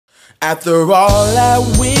After all that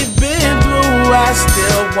we've been through, I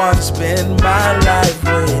still want to spend my life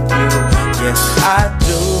with you. Yes, I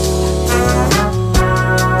do.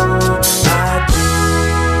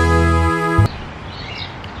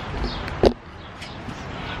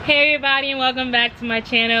 Hey everybody, and welcome back to my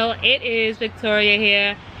channel. It is Victoria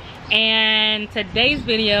here, and today's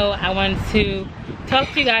video I wanted to talk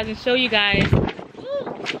to you guys and show you guys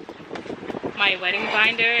my wedding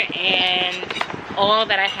binder and all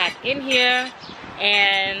that I have in here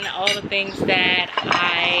and all the things that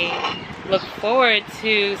I look forward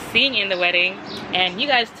to seeing in the wedding, and you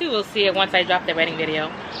guys too will see it once I drop the wedding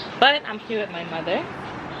video. But I'm here with my mother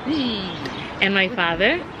and my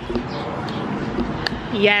father.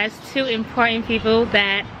 Yes, two important people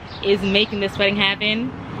that is making this wedding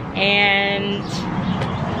happen. And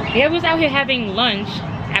yeah, we was out here having lunch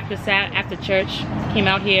after church. Came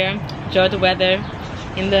out here, enjoyed the weather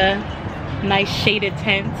in the nice shaded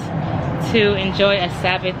tent to enjoy a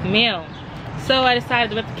Sabbath meal. So I decided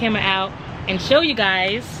to whip the camera out and show you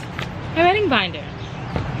guys my wedding binder.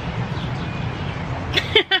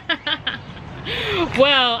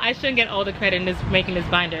 Well, I shouldn't get all the credit in making this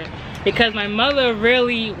binder, because my mother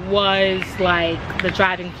really was like the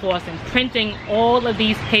driving force in printing all of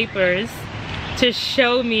these papers to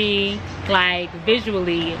show me like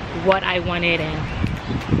visually what I wanted and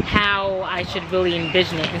how I should really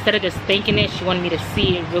envision it. Instead of just thinking it, she wanted me to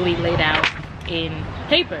see it really laid out in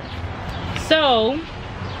paper. So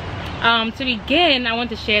to begin, I want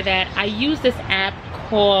to share that I use this app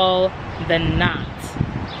called The Knot.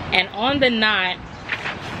 And on the knot,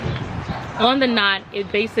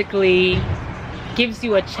 it basically gives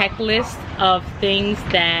you a checklist of things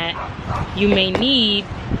that you may need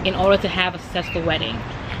in order to have a successful wedding.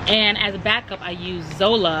 And as a backup, I use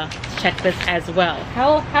Zola checklist as well.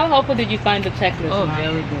 How helpful did you find the checklist? Oh, Mom?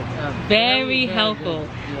 very good. Very helpful.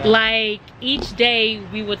 Yeah. Like each day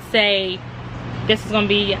we would say, this is gonna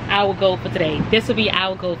be our goal for today. This will be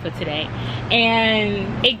our goal for today.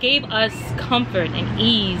 And it gave us comfort and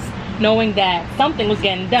ease knowing that something was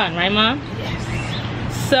getting done, right, Mom?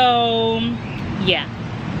 Yes. So, yeah.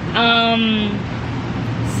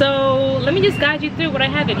 So let me just guide you through what I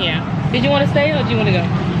have in here. Did you want to stay or do you want to go?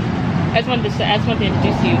 I just wanted to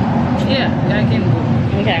introduce you. Yeah, I can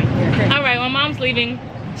go. Okay. Yeah, All right. Well, Mom's leaving.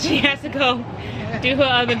 She has to go do her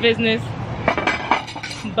other business.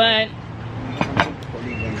 But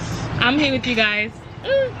I'm here with you guys.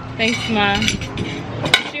 Thanks, Mom. Is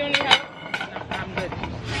she on your help? No, I'm good.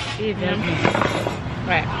 She's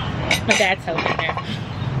right. My dad's helping there.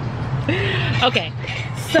 Okay.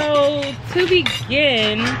 So to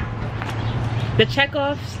begin, the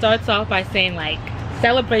checkoff starts off by saying like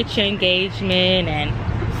celebrate your engagement and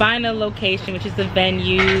find a location, which is the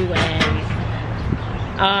venue, and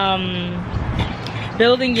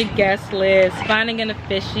building your guest list, finding an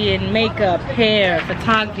officiant, makeup, hair,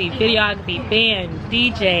 photography, videography, band,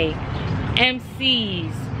 DJ,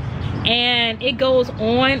 MCs, and it goes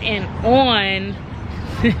on and on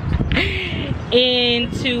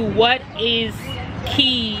into what is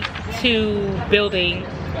key to building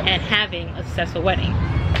and having a successful wedding.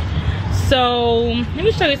 So let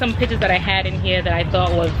me show you some pictures that I had in here that I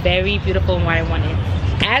thought were very beautiful and what I wanted.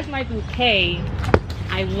 As my bouquet,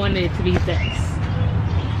 I wanted it to be this.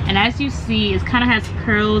 And as you see, it kind of has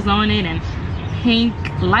pearls on it and pink,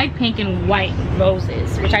 light pink and white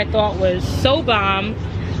roses, which I thought was so bomb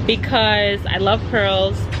because I love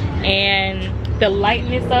pearls and the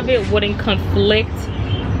lightness of it wouldn't conflict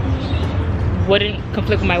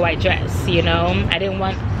with my white dress, you know? I didn't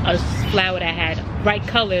want a flower that had bright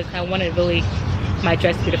colors. I wanted really my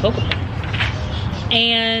dress to be the focal point.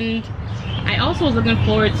 And I also was looking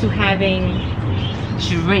forward to having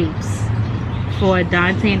drapes for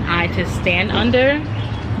Dante and I to stand under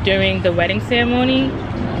during the wedding ceremony.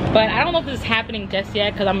 But I don't know if this is happening just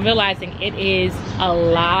yet because I'm realizing it is a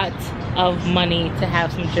lot of money to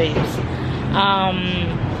have some drapes.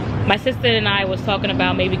 My sister and I was talking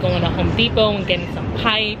about maybe going to Home Depot and getting some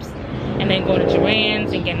pipes, and then going to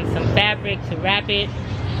Joann's and getting some fabric to wrap it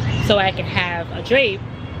so I can have a drape.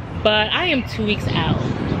 But I am 2 weeks out.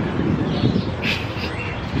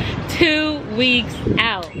 2 weeks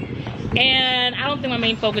out. And I don't think my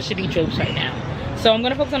main focus should be drapes right now. So I'm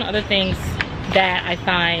gonna focus on other things that I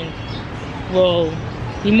find will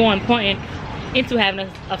be more important into having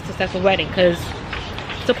a successful wedding, because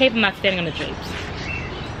it's okay if I'm not standing on the drapes.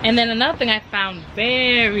 And then another thing I found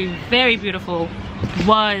very, very beautiful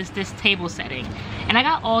was this table setting. And I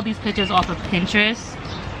got all these pictures off of Pinterest,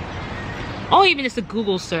 or even just a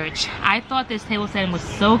Google search. I thought this table setting was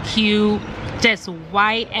so cute. Just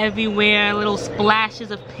white everywhere, little splashes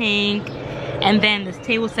of pink. And then this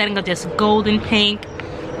table setting of just gold and pink.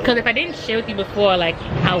 Because if I didn't share with you before, like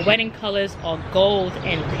our wedding colors are gold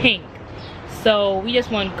and pink. So we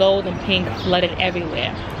just want gold and pink flooded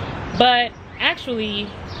everywhere. But actually,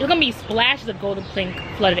 it's gonna be splashes of gold and pink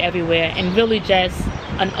flooded everywhere and really just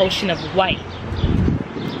an ocean of white.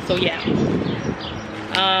 So yeah.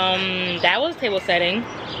 That was table setting.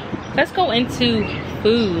 Let's go into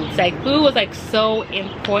foods. Like food was like so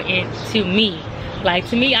important to me. Like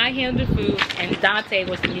to me, I handled the food and Dante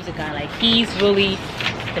was the music guy. Like he's really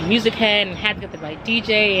the music head and had to get the right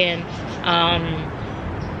DJ and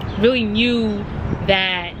really knew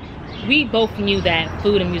that we both knew that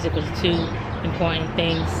food and music was two important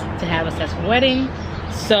things to have a successful wedding.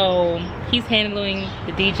 So he's handling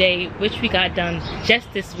the DJ, which we got done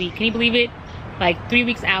just this week. Can you believe it? Like 3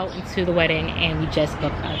 weeks out into the wedding and we just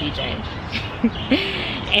booked our DJ.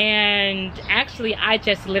 And actually I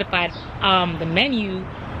just solidified the menu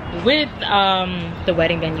with the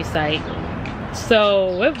wedding venue site.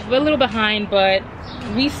 So we're a little behind, but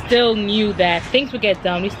we still knew that things would get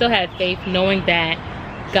done. We still had faith knowing that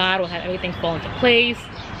God will have everything fall into place,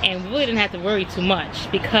 and we really didn't have to worry too much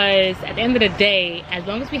because at the end of the day, as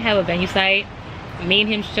long as we have a venue site, me and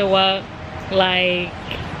him show up, like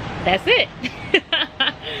that's it.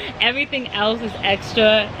 Everything else is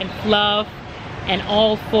extra and fluff and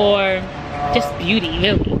all for just beauty,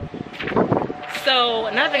 really. So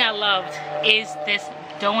another thing I loved is this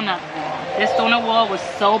donut wall. This donut wall was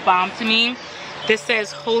so bomb to me. This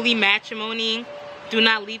says holy matrimony, do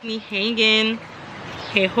not leave me hanging,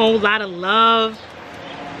 a whole lot of love,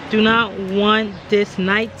 do not want this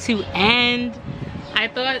night to end. I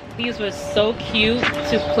thought these were so cute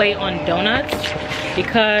to play on donuts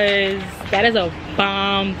because that is a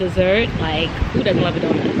bomb dessert. Like who doesn't love a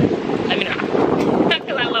donut? Let me know.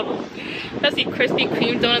 Because I love them. Especially Krispy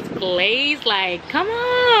Kreme donuts glazed. Like come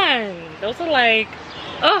on, those are like,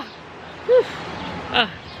 oh, whew,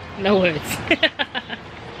 no words.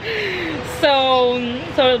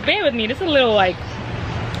 so bear with me. This is a little like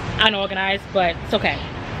unorganized, but it's okay.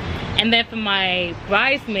 And then for my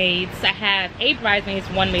bridesmaids, I have 8 bridesmaids,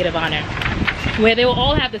 1 maid of honor, where they will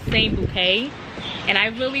all have the same bouquet. And I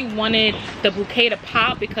really wanted the bouquet to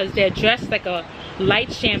pop because they're dressed like a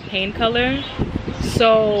light champagne color.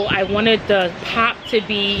 So I wanted the pop to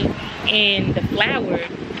be in the flower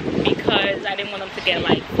because I didn't want them to get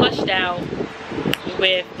like flushed out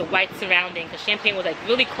with the white surrounding, because champagne was like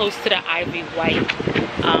really close to the ivory white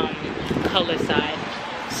color side.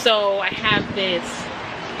 So I have this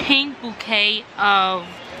pink bouquet of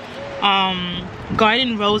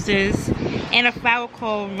garden roses and a flower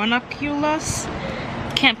called ranunculus.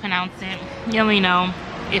 Can't pronounce it. You let me know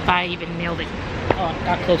if I even nailed it. Oh,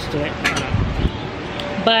 got close to it.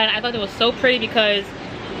 But I thought it was so pretty because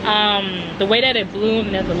the way that it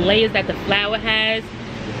bloomed and the layers that the flower has,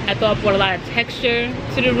 I thought it brought a lot of texture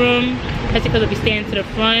to the room, especially because it'll be standing to the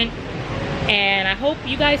front. And I hope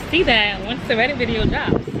you guys see that once the wedding video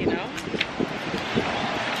drops, you know.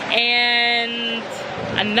 And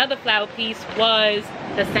another flower piece was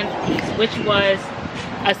the centerpiece, which was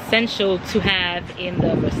essential to have in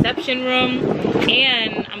the reception room,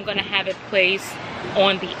 and I'm gonna have it placed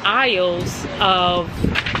on the aisles of,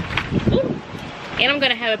 and I'm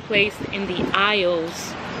gonna have it placed in the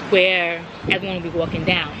aisles where everyone will be walking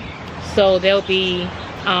down. So there'll be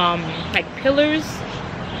like pillars,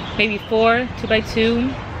 maybe 4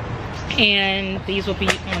 2x2, and these will be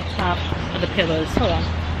on top of the pillars. Hold on,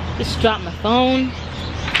 just dropped my phone.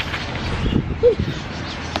 Whew.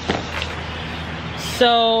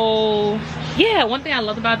 So yeah, one thing I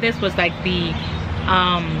loved about this was like the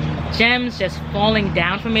gems just falling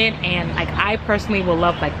down from it, and like I personally will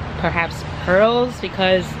love like perhaps pearls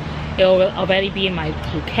because it will already be in my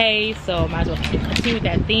bouquet, so might as well continue with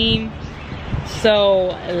that theme.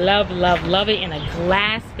 So love it in a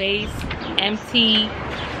glass vase, empty.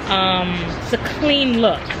 It's a clean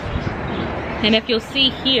look. And if you'll see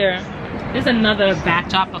here, there's another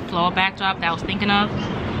backdrop, a floral backdrop that I was thinking of.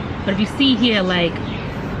 But if you see here, like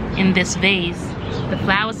in this vase, the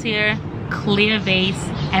flowers here, clear vase,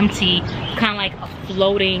 empty, kind of like a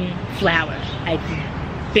floating flower. I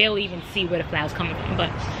barely even see where the flower's coming from.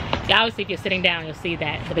 But obviously if you're sitting down, you'll see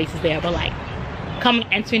that the vase is there. But like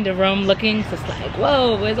entering the room looking, it's just like,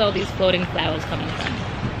 whoa, where's all these floating flowers coming from?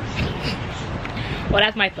 Well,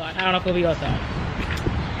 that's my thought. I don't know if it'll be your thought.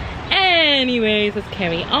 Anyways, let's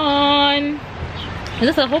carry on.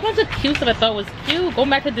 There's a whole bunch of cute stuff I thought was cute. Going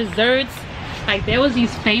back to desserts, like there was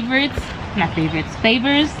these favors.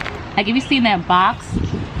 Like if you see in that box,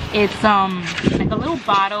 it's like a little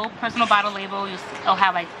bottle, personal bottle label. It'll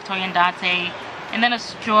have like Victoria and Dante, and then a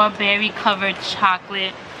strawberry covered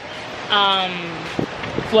chocolate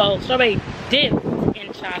well, strawberry dipped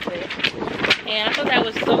in chocolate. And I thought that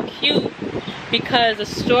was so cute because the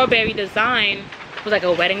strawberry design was like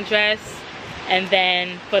a wedding dress, and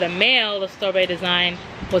then for the male, the strawberry design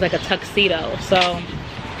was like a tuxedo. So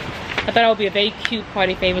I thought it would be a very cute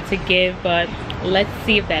party favor to give, but let's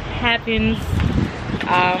see if that happens.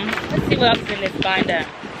 Let's see what else is in this binder.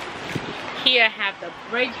 Here I have the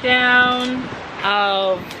breakdown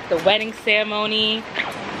of the wedding ceremony.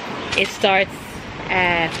 It starts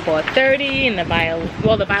at 4:30, and the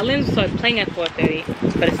violins start playing at 4:30,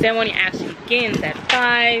 but the ceremony actually begins at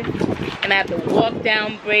 5. And I have the walk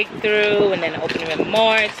down breakthrough, and then opening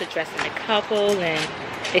remarks, addressing the couple, and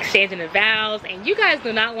exchanging the vows. And you guys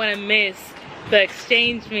do not want to miss the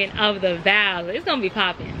exchangement of the vows. It's gonna be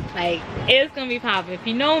popping. Like, it's gonna be popping. If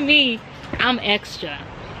you know me, I'm extra,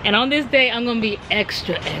 and on this day I'm gonna be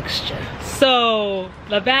extra. So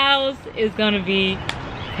the vows is gonna be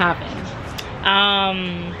popping.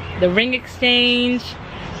 The ring exchange,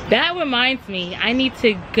 that reminds me, I need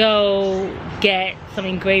to go get some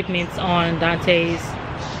engravements on Dante's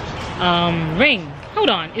ring. Hold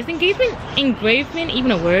on, is engravement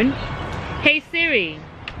even a word? Hey Siri,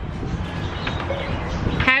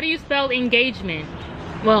 how do you spell engagement?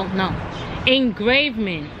 Well, no,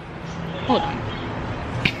 engravement. Hold on.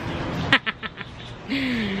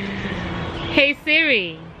 Hey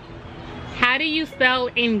Siri, how do you spell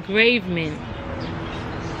engravement?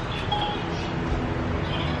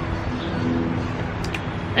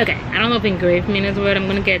 Okay, I don't know if engravement is a word. I'm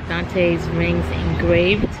gonna get Dante's rings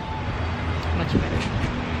engraved. Much better.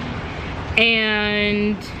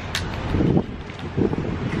 And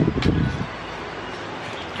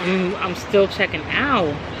I'm still checking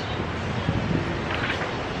out.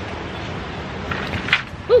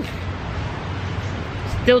 Whew.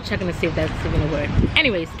 Still checking to see if that's even a word.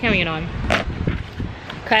 Anyways, carrying on.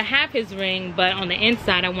 I have his ring, but on the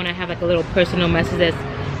inside I want to have like a little personal message that's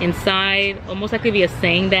inside, almost like to be a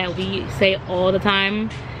saying that we say all the time,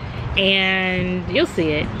 and you'll see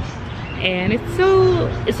it. And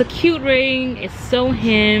it's a cute ring. It's so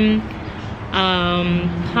him.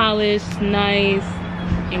 Polished, nice.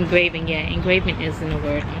 Engraving, yeah, engravement isn't a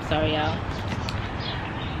word. I'm sorry, y'all.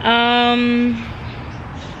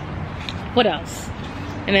 What else?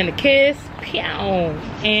 And then the kiss, pew,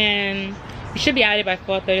 and we should be out of here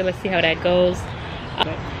by 4:30. Let's see how that goes.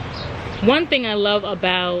 One thing I love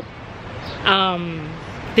about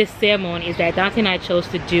this ceremony is that Dante and I chose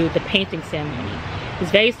to do the painting ceremony.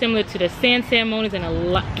 It's very similar to the sand ceremonies and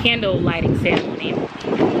a candle lighting ceremony.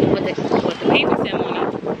 But the painting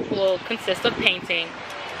ceremony will consist of painting,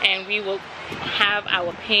 and we will have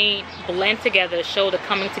our paint blend together, show the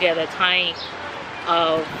coming together, tying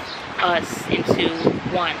of us into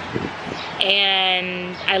one.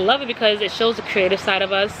 And I love it because it shows the creative side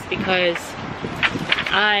of us, because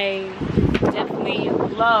I definitely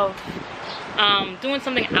love doing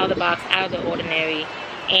something out of the box, out of the ordinary.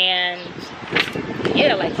 And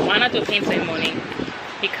yeah, like, why not do a paint ceremony?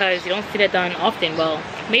 Because you don't see that done often. Well,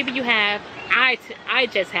 maybe you have. I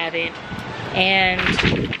just haven't, and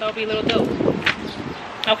that'll be a little dope.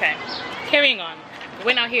 Okay, carrying on. The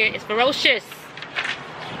wind out here is ferocious.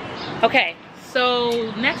 Okay,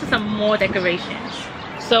 so next is some more decorations.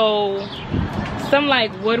 So some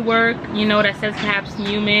like woodwork, you know, that says perhaps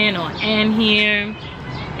Newman or Ann here,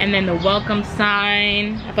 and then the welcome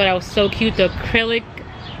sign. I thought that was so cute. The acrylic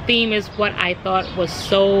theme is what I thought was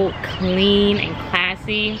so clean and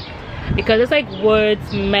classy, because it's like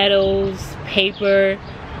woods, metals, paper,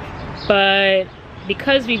 but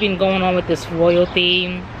because we've been going on with this royal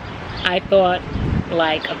theme, I thought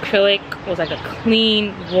like acrylic was like a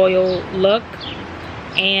clean royal look.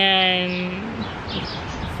 And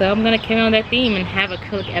so I'm gonna carry on that theme and have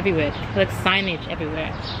acrylic everywhere, acrylic signage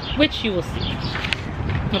everywhere, which you will see.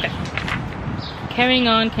 Okay, carrying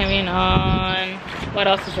on. What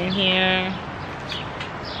else is in here?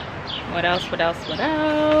 What else?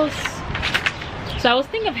 So I was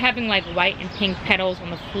thinking of having like white and pink petals on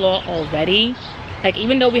the floor already. Like,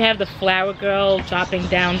 even though we have the flower girl dropping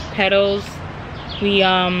down petals, we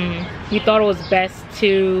thought it was best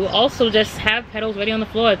to also just have petals ready on the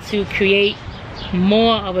floor to create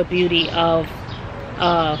more of a beauty of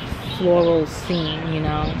a floral scene, you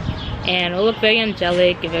know. And it'll look very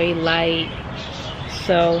angelic and very light.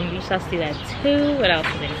 So you shall see that too. What else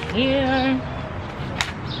is in here?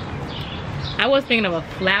 I was thinking of a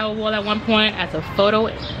flower wall at one point as a photo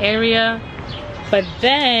area, but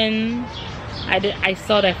then I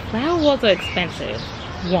saw that flower walls are expensive,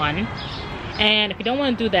 one, and if you don't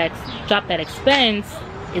want to do that, drop that expense,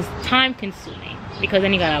 is time consuming, because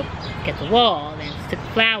then you gotta get the wall, then stick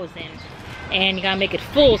flowers in. and you gotta make it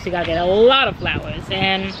full, so you gotta get a lot of flowers.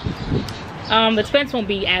 And the expense won't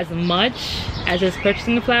be as much as just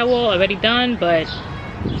purchasing the flower wall already done, but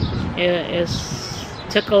it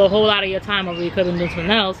took a whole lot of your time over you could have been doing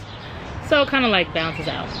something else, so it kind of like balances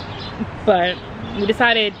out. But we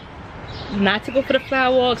decided not to go for the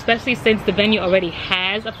flower wall, especially since the venue already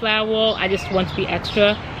has a flower wall. I just want to be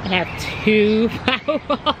extra and have 2 flower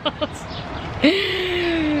walls.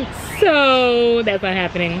 So that's not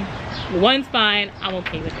happening. One's fine, I'm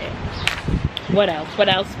okay with it. What else? What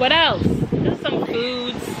else? What else? Just some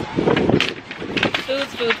foods.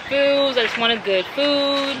 Foods. I just wanted good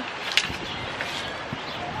food.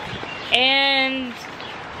 And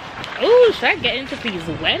ooh, should I get into these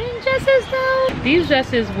wedding dresses though? These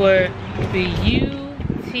dresses were beautiful.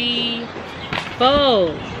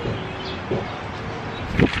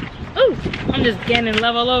 Ooh, I'm just getting in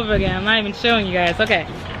love all over again. I'm not even showing you guys. Okay.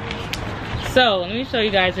 So let me show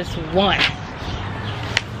you guys this one.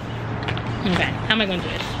 Okay, how am I gonna do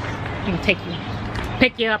this? I'm gonna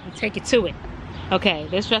pick you up and take you to it. Okay,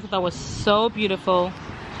 this dress I thought was so beautiful.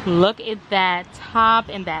 Look at that top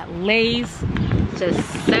and that lace, just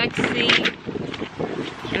sexy.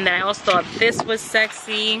 And then I also thought this was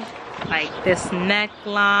sexy, like this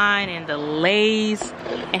neckline and the lace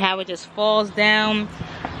and how it just falls down.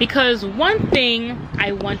 Because one thing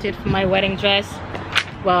I wanted for my wedding dress,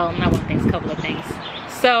 well, not one thing, it's a couple of things.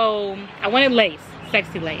 So I wanted lace,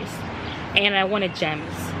 sexy lace, and I wanted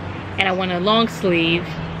gems, and I wanted a long sleeve,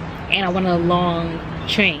 and I wanted a long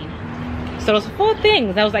train. So those 4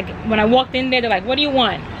 things. I was like, when I walked in there, they're like, what do you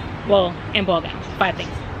want? Well, and ball gown, 5 things.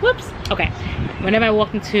 Whoops. Okay. Whenever I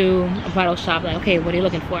walked into a bridal shop, like, okay, what are you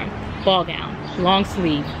looking for? Ball gown, long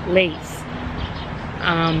sleeve, lace,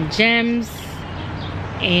 gems,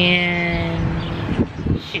 and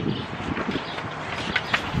shoot.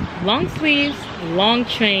 Long sleeves, long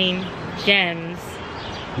train, gems,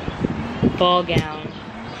 ball gown,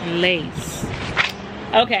 and lace.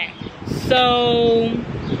 Okay, so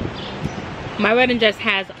my wedding dress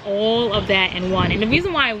has all of that in one. And the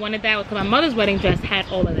reason why I wanted that was because my mother's wedding dress had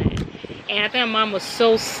all of that. And I think my mom was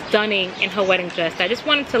so stunning in her wedding dress that I just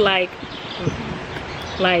wanted to like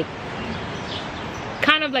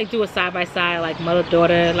kind of like do a side-by-side, like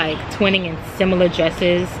mother-daughter, like twinning in similar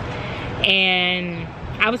dresses. And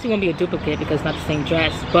obviously it won't be a duplicate because it's not the same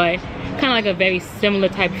dress, but kind of like a very similar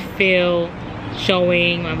type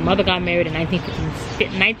showing. My mother got married in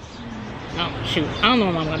 1950. Oh shoot, I don't know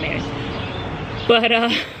when my mom got married. But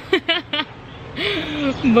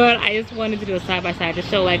but I just wanted to do a side-by-side to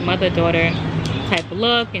show like mother-daughter type of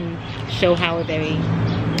look and show how we're very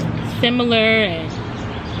similar, and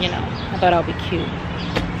you know, I thought that would be cute.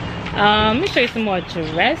 Let me show you some more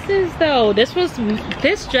dresses though.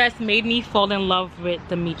 This dress made me fall in love with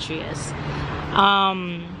Demetrius.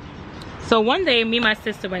 So one day me and my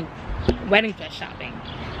sister went wedding dress shopping,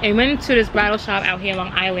 and we went into this bridal shop out here in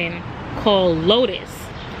Long Island called Lotus.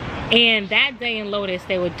 And that day in Lotus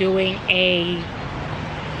they were doing a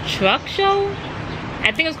truck show.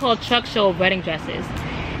 I think it was called Truck Show of Wedding Dresses,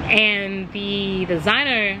 and the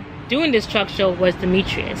designer doing this truck show was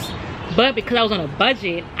Demetrius. But because I was on a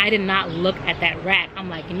budget, I did not look at that rack. I'm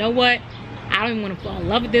like, you know what, I don't even want to fall in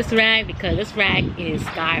love with this rack because this rack is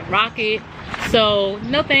skyrocket, so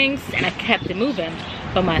no thanks. And I kept it moving.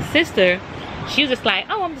 But my sister, she was just like,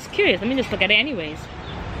 oh, I'm just curious, let me just look at it anyways,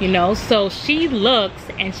 you know. So she looks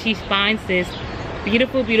and she finds this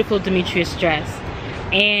beautiful, beautiful Demetrius dress,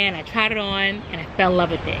 and I tried it on and I fell in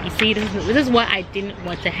love with it. You see, this is what I didn't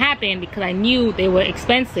want to happen because I knew they were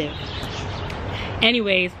expensive.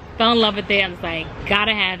 Anyways, fell in love with it. I was like,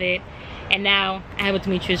 gotta have it. And now I have a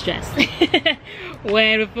Demetrius dress.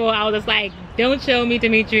 When before I was just like, don't show me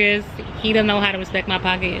Demetrius, he doesn't know how to respect my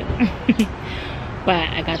pocket. But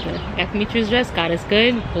I got Demetrius dress. God is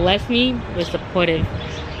good, bless me with supportive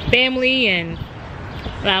family and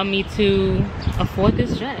allow me to afford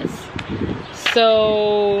this dress.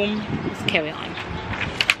 So let's carry on.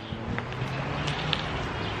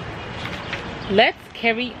 Let's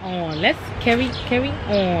carry on.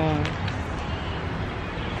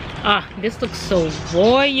 Ah, this looks so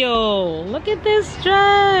royal. Look at this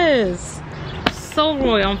dress. So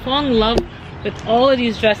royal. I'm falling in love with all of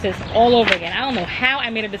these dresses all over again. I don't know how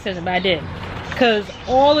I made a decision, but I did. Because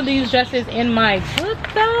all of these dresses in my book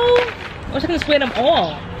though, I wish I could just wear them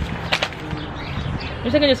all. I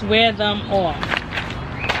wish I could just wear them all.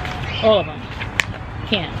 All of them.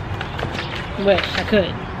 Can't. Wish I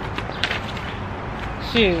could.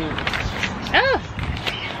 Shoot. Ah!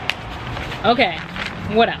 Okay.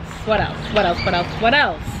 What else?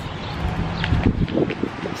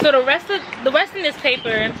 So the rest in this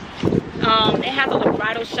paper, It has all the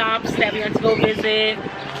bridal shops that we went to go visit,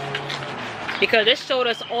 because it showed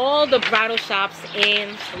us all the bridal shops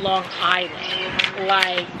in Long Island.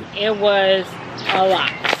 Like, it was a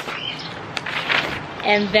lot.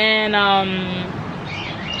 And then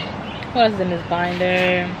what else is in this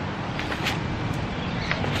binder?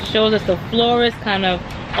 Shows us the florist, kind of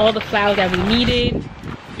all the flowers that we needed.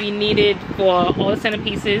 We needed for all the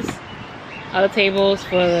centerpieces, other tables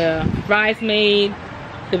for the bridesmaid,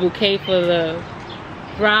 the bouquet for the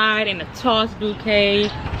bride, and the toss bouquet.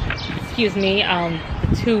 Excuse me,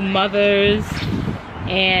 the two mothers,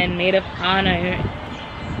 and maid of honor,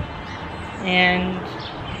 and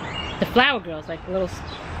the flower girls, like the little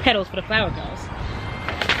petals for the flower girls.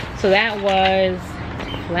 So that was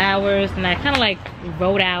flowers, and I kind of like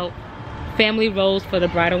wrote out family roles for the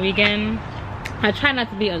bridal weekend. I try not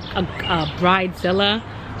to be a bridezilla,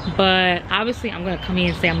 but obviously I'm gonna come here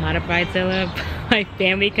and say I'm not a bridezilla. My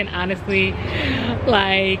family can honestly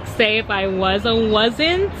like say if I was or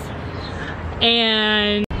wasn't,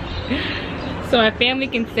 and so my family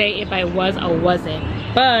can say if I was or wasn't.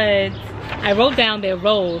 But I wrote down their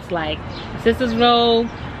roles, like my sister's role,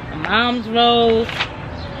 my mom's role,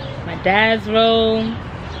 my dad's role,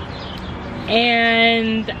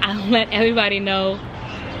 and I let everybody know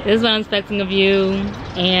this is what I'm expecting of you,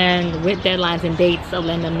 and with deadlines and dates of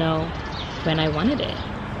letting them know when I wanted it,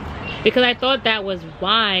 because I thought that was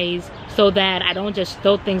wise, so that I don't just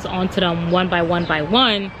throw things onto them one by one by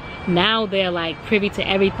one. Now they're like privy to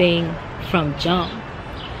everything from jump,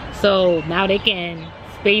 so now they can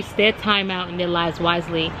space their time out in their lives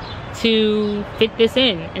wisely to fit this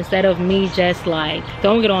in, instead of me just like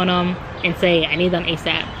throwing it on them and say I need them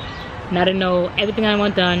ASAP. Now to know everything I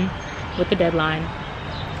want done with the deadline,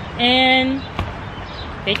 and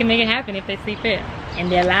they can make it happen if they see fit in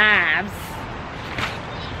their lives.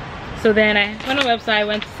 So then I went on the website,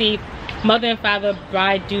 went to see mother and father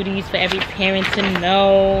bride duties for every parent to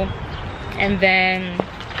know, and then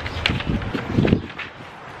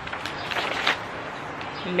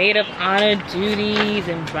maid of honor duties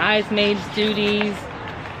and bridesmaids duties,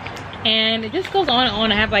 and it just goes on and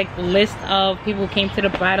on. I have like a list of people who came to the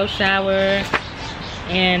bridal shower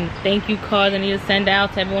and thank you cards I need to send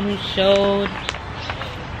out to everyone who showed.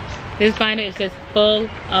 This binder is just full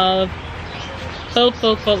of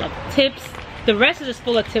tips. The rest is just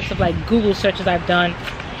full of tips of like Google searches I've done,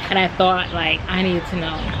 and I thought like I needed to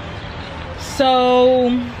know. So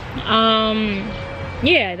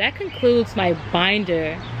yeah, that concludes my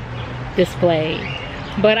binder display.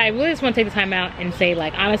 But I really just want to take the time out and say,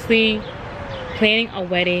 like, honestly, planning a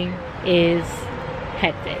wedding is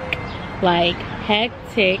hectic. Like,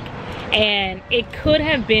 hectic. And it could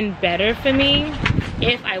have been better for me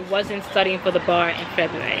if I wasn't studying for the bar in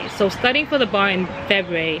February. So studying for the bar in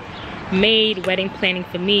February made wedding planning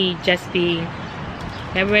for me just be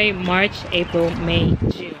February, March, April, May,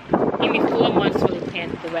 June. Give me 4 months to really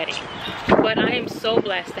plan the wedding. But I am so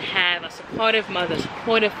blessed to have a supportive mother,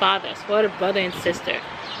 supportive father, a supportive brother and sister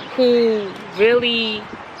who really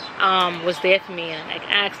was there for me and like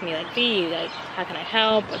asked me like, B, like, how can I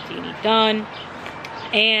help? What do you need done?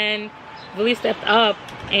 And really stepped up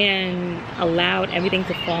and allowed everything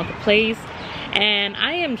to fall into place. And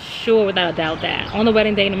I am sure without a doubt that on the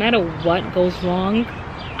wedding day, no matter what goes wrong,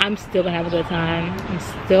 I'm still gonna have a good time. I'm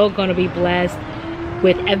still gonna be blessed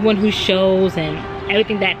with everyone who shows and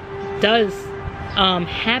everything that does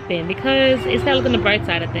happen, because it's gotta look on the bright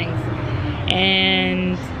side of things.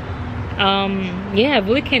 And yeah, I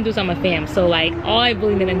really can't do something with fam. So like all I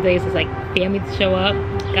really need in days is like family to show up,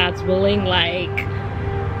 God's willing. Like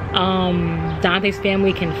Dante's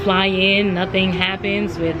family can fly in, nothing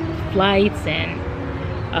happens with flights and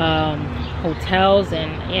hotels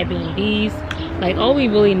and Airbnbs. Like all we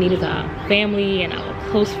really need is our family and our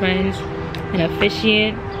close friends, an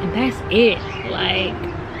officiant, and that's it. Like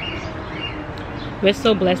we're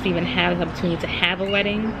so blessed to even have the opportunity to have a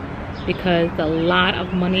wedding, because the lot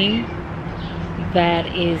of money that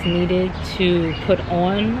is needed to put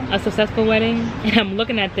on a successful wedding. And I'm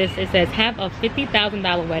looking at this, it says have a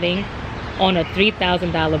 $50,000 wedding on a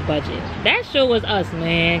 $3,000 budget. That sure was us,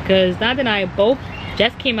 man, because Dante and I both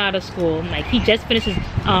just came out of school. Like he just finished his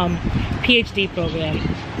PhD program.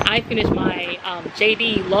 I finished my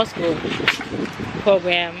JD law school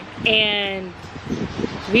program, and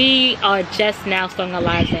we are just now starting our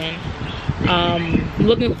lives in,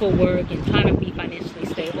 looking for work and trying to be financially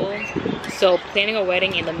stable. So planning a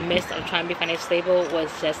wedding in the midst of trying to be financially stable was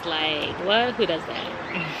just like, what? Who does that?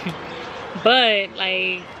 But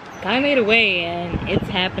like God made a way, and it's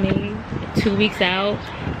happening 2 weeks out.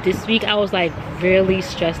 This week I was like really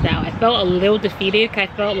stressed out. I felt a little defeated, because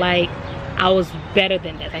I felt like I was better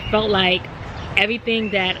than this. I felt like everything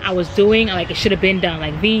that I was doing, like, it should have been done.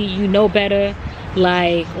 Like, V, you know better.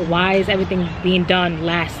 Like, why is everything being done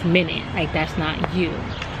last minute? Like, that's not you.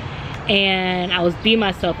 And I was beating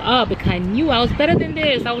myself up because I knew I was better than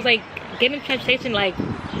this. I was like getting transportation like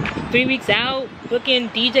 3 weeks out, booking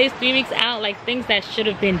DJs 3 weeks out, like things that should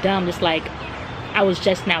have been done, just like I was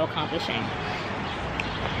just now accomplishing.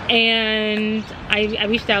 And I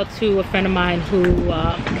reached out to a friend of mine who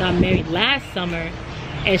got married last summer,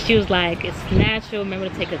 and she was like, it's natural, remember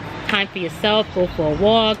to take a time for yourself, go for a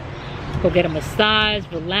walk, go get a massage,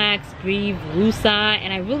 relax, breathe, woosah.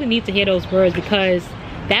 And I really need to hear those words, because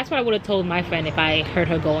that's what I would have told my friend if I heard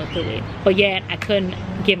her going through it. But yet I couldn't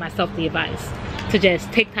give myself the advice to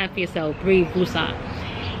just take time for yourself, breathe, woosah.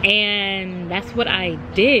 And that's what I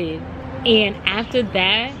did. And after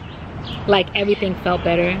that, like, everything felt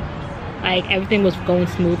better. Like, everything was going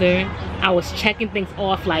smoother. I was checking things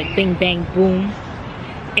off like bing, bang, boom.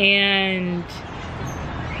 And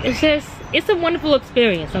it's a wonderful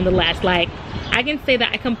experience nonetheless. Like, I can say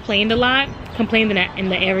that I complained a lot. Complained in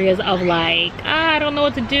the areas of like, I don't know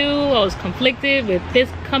what to do. I was conflicted with this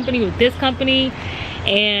company,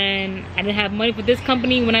 and I didn't have money for this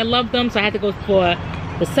company when I loved them, so I had to go for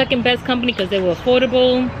the second best company because they were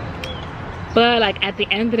affordable. But like, at the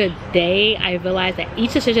end of the day, I realized that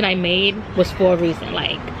each decision I made was for a reason.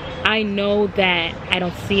 Like, I know that I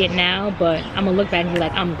don't see it now, but I'm gonna look back and be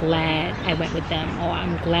like, I'm glad I went with them, or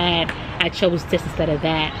I'm glad I chose this instead of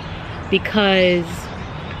that. Because,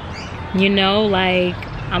 you know, like,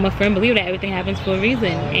 I'm a firm believer that everything happens for a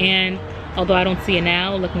reason. And although I don't see it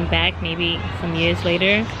now, looking back maybe some years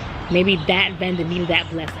later, maybe that vendor needed that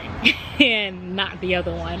blessing and not the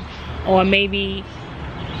other one. Or maybe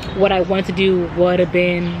what I wanted to do would have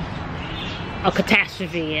been a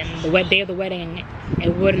catastrophe, and the day of the wedding,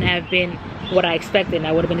 it wouldn't have been what I expected, and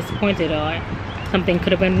I would have been disappointed, or something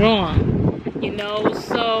could have been wrong, you know.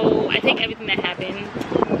 So I take everything that happened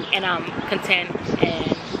and I'm content and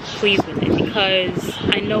pleased with it, because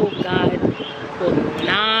I know God will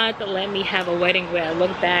not let me have a wedding where I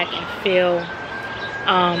look back and feel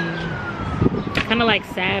kind of like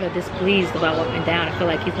sad or displeased about what went down. I feel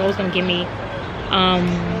like He's always going to give me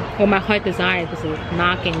what my heart desires, is to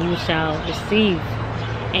knock and you shall receive.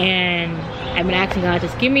 And I've been asking God,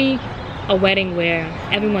 just give me a wedding where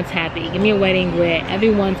everyone's happy. Give me a wedding where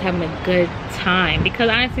everyone's having a good time. Because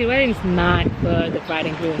honestly, wedding's not for the bride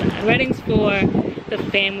and groom. Wedding's for the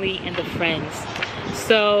family and the friends.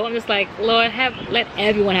 So I'm just like, Lord, let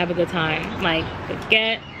everyone have a good time. Like,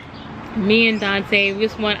 forget me and Dante. We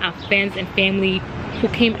just want our friends and family who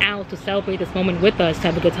came out to celebrate this moment with us to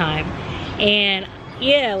have a good time. And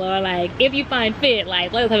yeah, Lord, like, if you find fit,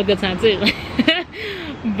 like, let us have a good time too.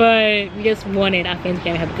 But we just wanted our friends and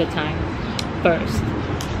family to have a good time first.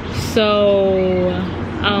 So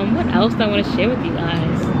what else do I want to share with you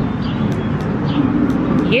guys?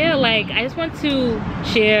 Yeah, like, I just want to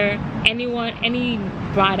share any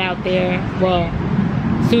bride out there, well,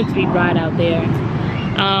 soon to be bride out there,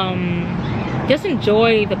 just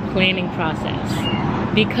enjoy the planning process,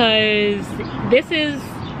 because this is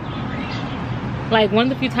like one of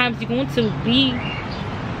the few times you're going to be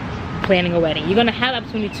planning a wedding. You're going to have the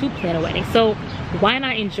opportunity to plan a wedding. So why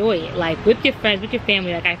not enjoy it? Like, with your friends, with your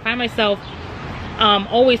family. Like, I find myself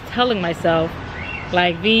always telling myself,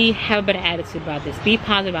 like, V, have a better attitude about this. Be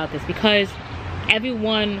positive about this, because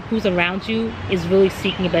everyone who's around you is really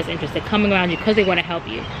seeking your best interest. They're coming around you because they want to help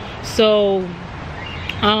you. So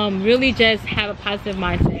really just have a positive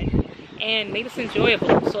mindset and make this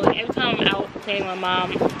enjoyable. So like, every time I'm out playing with my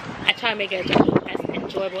mom, I try to make it as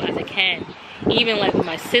enjoyable as I can. Even like with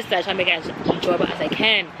my sister, I try to make it as enjoyable as I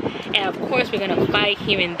can. And of course, we're gonna fight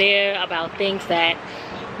here and there about things that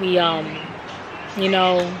we you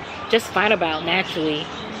know, just fight about naturally.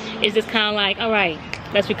 It's just kind of like, all right,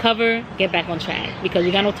 let's recover, get back on track, because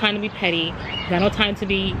we got no time to be petty, we got no time to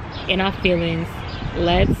be in our feelings.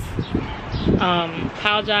 Let's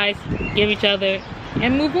apologize, give each other,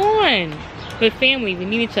 and move on. With family, we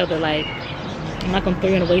need each other. Like, I'm not gonna throw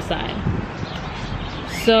you on the wayside.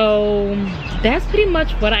 So that's pretty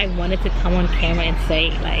much what I wanted to come on camera and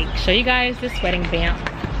say. Like, show you guys this wedding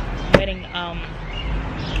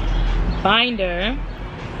binder,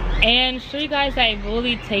 and show you guys that it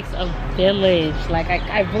really takes a village. Like,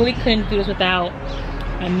 I really couldn't do this without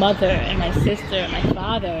my mother and my sister and my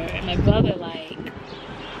father and my brother, like,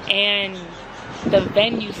 and the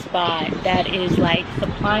venue spot that is like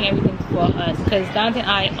supplying everything for us, because Dante and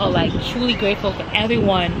I are like truly grateful for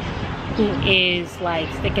everyone who is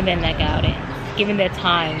like sticking their neck out and giving their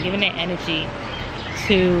time, giving their energy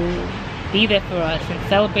to be there for us and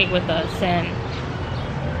celebrate with us. And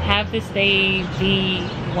have this day be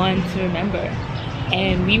one to remember.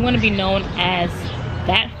 And we want to be known as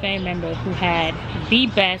that family member who had the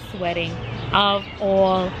best wedding of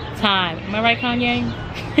all time. Am I right, Kanye?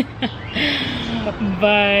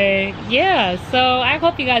 But yeah, so I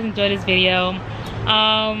hope you guys enjoyed this video.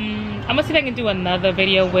 I'm gonna see if I can do another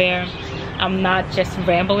video where I'm not just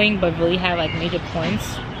rambling but really have like major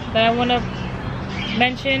points that I want to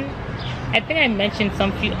mention. I think I mentioned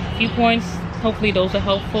some few points. Hopefully those are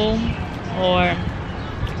helpful, or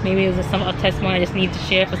maybe it was a testimony I just need to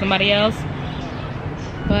share for somebody else.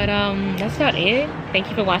 But that's about it. Thank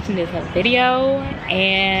you for watching this video.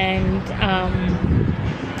 And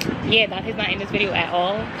yeah, Dante's not in this video at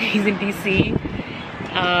all. He's in DC.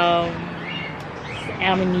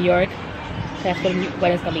 I'm in New York. That's when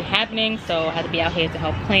it's gonna be happening, so I have to be out here to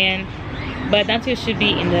help plan. But Dante should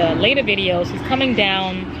be in the later videos. He's coming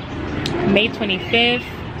down May 25th,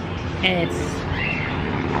 and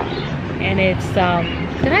it's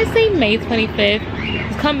did I say May 25th?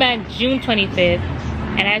 He's come back June 25th,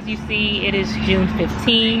 and as you see, it is June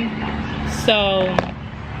 15th. So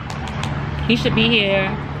he should be here.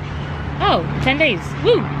 Oh, 10 days.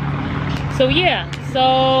 Woo! So yeah,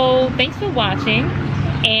 so thanks for watching,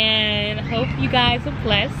 and hope you guys are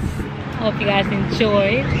blessed. Hope you guys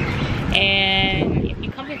enjoyed. And if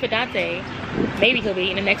you come here for Dante, maybe he'll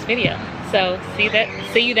be in the next video. So see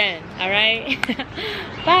you then. All right.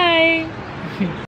 Bye.